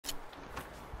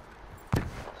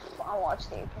I'll watch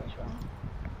the APs, bro.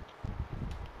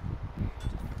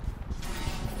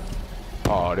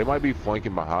 Oh, they might be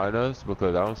flanking behind us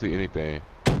because I don't see anything.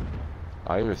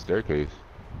 Not even staircase.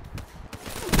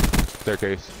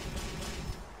 Staircase.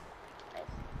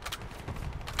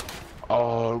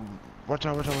 Oh, watch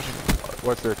out, watch out, watch out.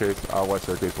 What staircase? I'll watch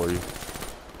staircase for you.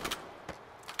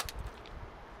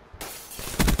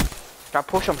 Gotta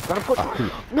push him, gotta push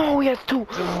him. No, he has two.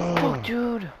 Fuck,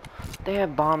 dude. They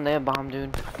have bomb,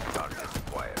 dude.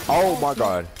 Oh my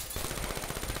god.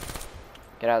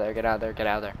 Get out of there, get out of there, get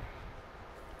out of there.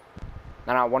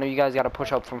 No, one of you guys gotta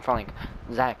push up from flank.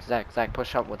 Zach,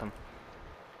 push up with him.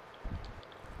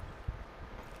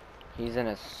 He's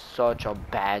in such a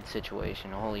bad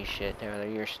situation. Holy shit, Taylor,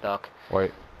 you're stuck.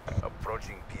 Wait.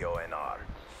 Approaching PONR.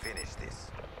 Finish this.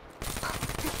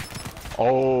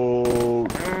 Oh,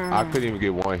 I couldn't even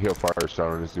get one hit fire shot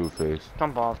on this dude's face.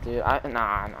 Jump off, dude.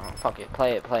 Nah, fuck it.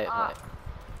 Play it.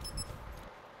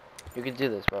 You can do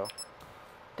this, bro.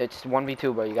 It's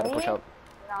 1v2, bro. You gotta push up.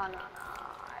 No.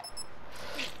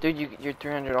 Dude, you're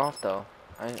 300 off, though.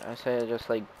 I say just,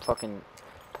 like, fucking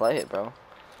play it, bro.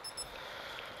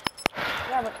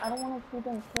 Yeah, but I don't want to see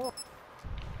them kill.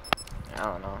 I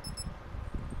don't know.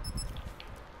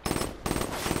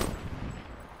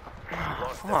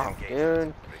 Fuck,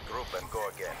 dude. Regroup and go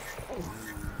again.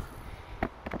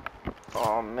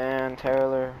 Oh, man,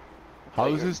 Taylor. How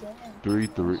is this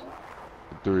 3-3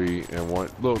 and 1?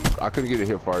 Look, I couldn't get a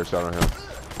hit fire shot on him.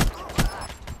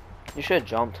 You should have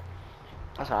jumped.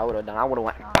 That's what I would have done. I would have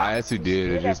went. I actually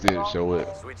did, it just didn't show it.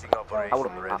 Switching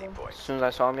operation ready point. As soon as I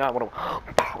saw him, I would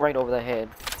have right over the head.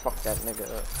 Fuck that nigga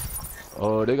up.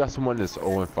 Oh, they got someone that's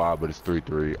 0-5, but it's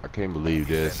 3-3. I can't believe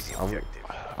this.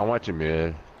 I'm watching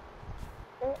mid.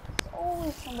 There's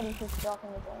always somebody who's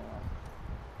dropping the ball.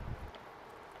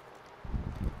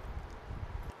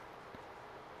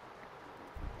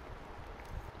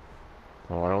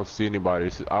 Oh, I don't see anybody.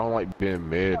 I don't like being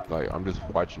mid. Like, I'm just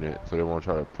watching it, so they won't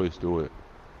try to push through it.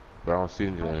 But I don't see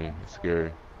anything. It's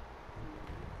scary.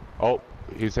 Oh,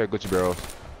 he said glitchy barrels.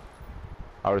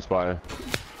 I would spot him.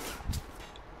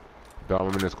 Dom,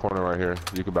 I'm in this corner right here.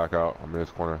 You can back out. I'm in this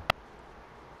corner.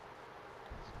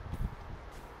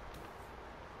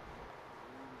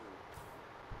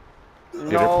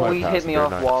 No, he hit me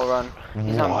off wall run.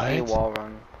 He's What? on me wall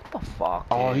run. What the fuck?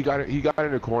 Oh, dude? he got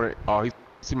in the corner. Oh, he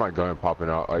see my gun popping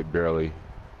out like barely.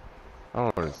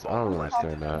 I don't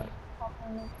understand that.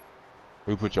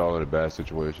 We put y'all in a bad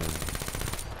situation.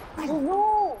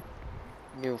 No!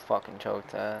 You fucking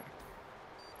choked that.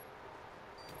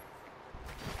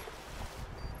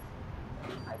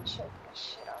 I choked the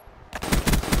shit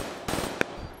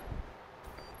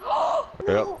out.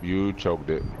 Yep, you choked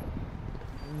it.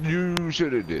 You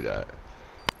should have did that.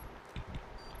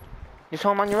 You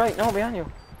saw him on your right. No, behind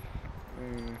you.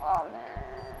 Oh man.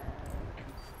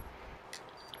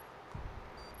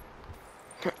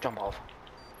 Jump off.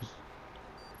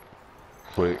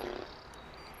 Quick.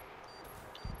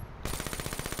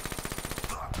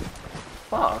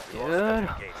 Fuck, dude.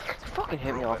 Fucking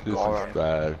hit me off This wall is run.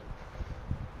 bad.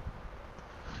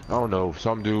 I don't know.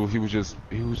 Some dude, he was just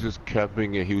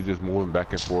camping and he was just moving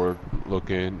back and forth,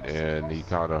 looking, and he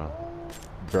kind of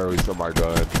barely saw my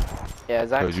gun. Yeah,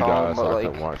 Zach Because you saw him, guys, but I like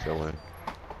couldn't watch that one.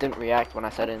 didn't react when I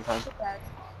said it in time.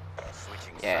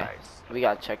 Switching Yeah, sides. we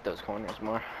gotta check those corners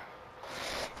more.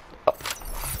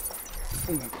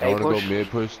 I A want to go push. mid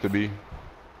push to B.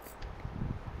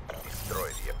 Destroy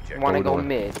the objective. Want to What go we doing?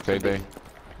 mid. Same to B. thing.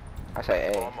 I say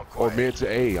A. Bomb Or acquired. mid to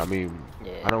A. I mean,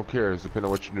 Yeah. I don't care. It's depending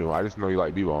on what you do. I just know you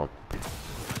like B-bomb.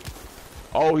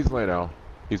 Oh, he's laying down.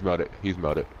 He's melted. He's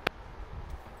melted.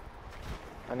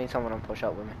 I need someone to push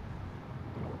up with me.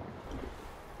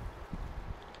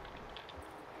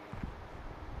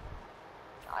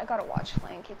 I gotta watch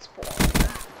flank, it's boring.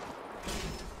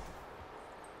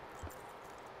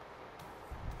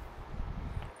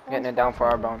 Getting it down for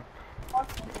our bomb.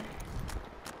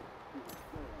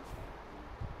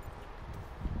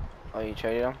 Oh, you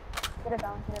traded him? Get it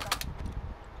down, get it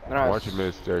down. No, Watch your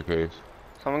mid staircase.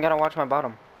 someone gotta watch my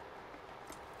bottom.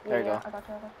 There you go. I got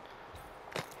you.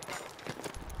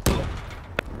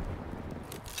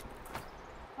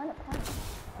 Find it, find it.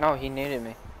 No, he needed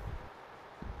me.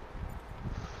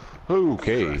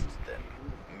 Okay. Trust them.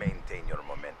 Maintain your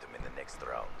momentum in the next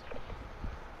round.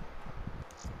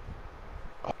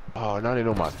 Oh, now they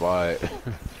know my spot.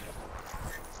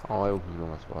 Oh, I hope you know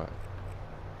my spot.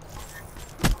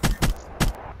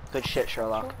 Good shit,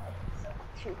 Sherlock.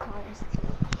 2 times.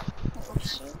 Oh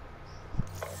shit.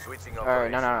 Switching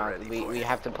Alright, no. ready We point.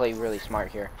 have to play really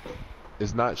smart here.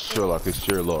 It's not Sherlock, it's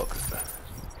Sherlock.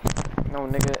 No,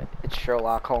 nigga, it's Sherlock.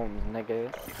 Sherlock Holmes,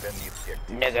 nigga. Defend the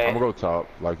objective. I'm Nigga. gonna go top,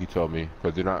 like you told me,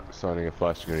 because they're not sounding and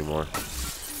flashing anymore.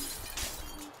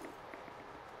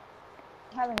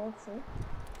 Have an AC.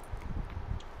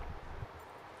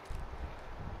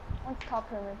 One's top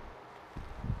pyramid.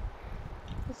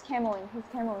 He's cameling. He's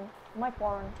cameling. Mike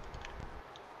Warren.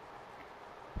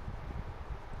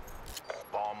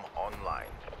 Bomb online.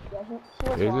 Yeah, he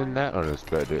was Isn't Warren. that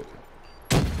unexpected?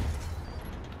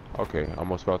 Okay,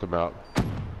 almost felt him out.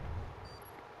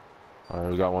 Alright,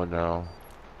 we got one now.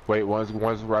 Wait, one's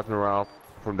wrapping around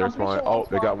from their I'm pretty spawn. sure Oh, one's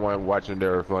they got spawn. one watching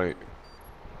their flank.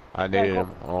 I Yeah, needed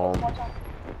him. watch out.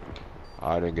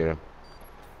 I didn't get him.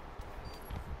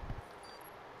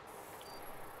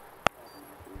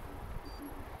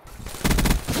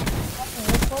 Watching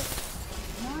mid push.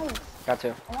 Nice. Got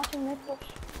two. I'm watching mid push.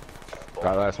 Bomb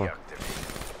Got last one.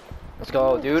 deactivated. Let's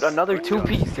go, dude. Another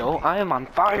two-piece, yo. I am on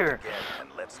fire. Again, and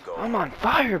let's go. I'm on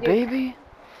fire, baby.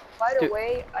 By the Dude.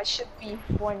 way, I should be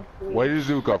 1-3. Where did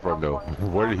Zoo come from, though?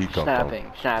 Where did he come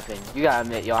Snapping, snapping. You gotta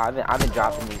admit, yo, I've been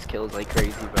dropping these kills like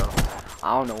crazy, bro.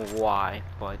 I don't know why,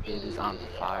 but dude is on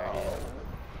fire,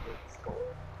 dude.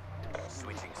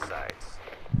 Switching sides.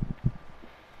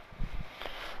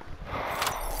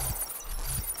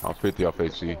 from? I'm 50 off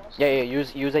AC. Yeah,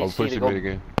 use I'm AC to pushing go. mid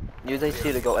again. Use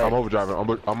AC to go. I'm Hey, overdriving.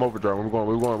 I'm overdriving. Where we going?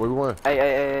 Where we going? Where we going?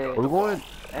 hey, Where we going?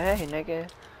 hey, nigga.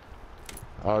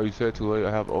 Oh, you said too late. I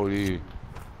have OD.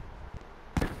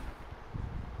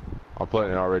 I'm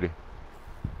playing it already.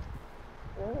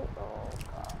 Oh,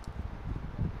 God.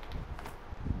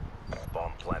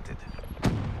 Bomb planted.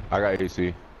 I got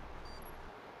AC.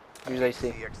 Use AC.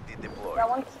 CXD deployed. Yeah,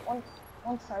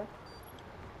 one side.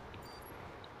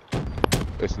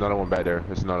 It's another one back there.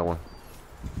 It's another one.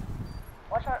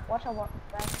 Watch out,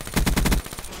 back.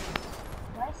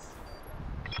 Nice.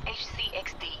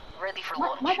 HCXD, ready for My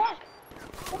launch. back.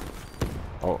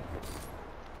 Oh.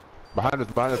 Behind us,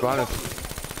 behind us, behind us.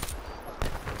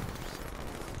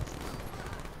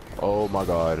 Oh my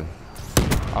god.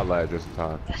 I lagged just in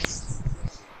time.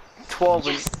 12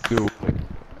 and Dude,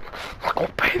 oh,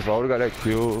 baby. if I would've got that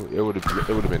kill, it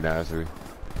would've been nasty.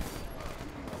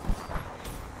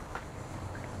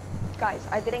 Guys,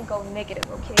 I didn't go negative,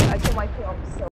 okay? I killed my kill, so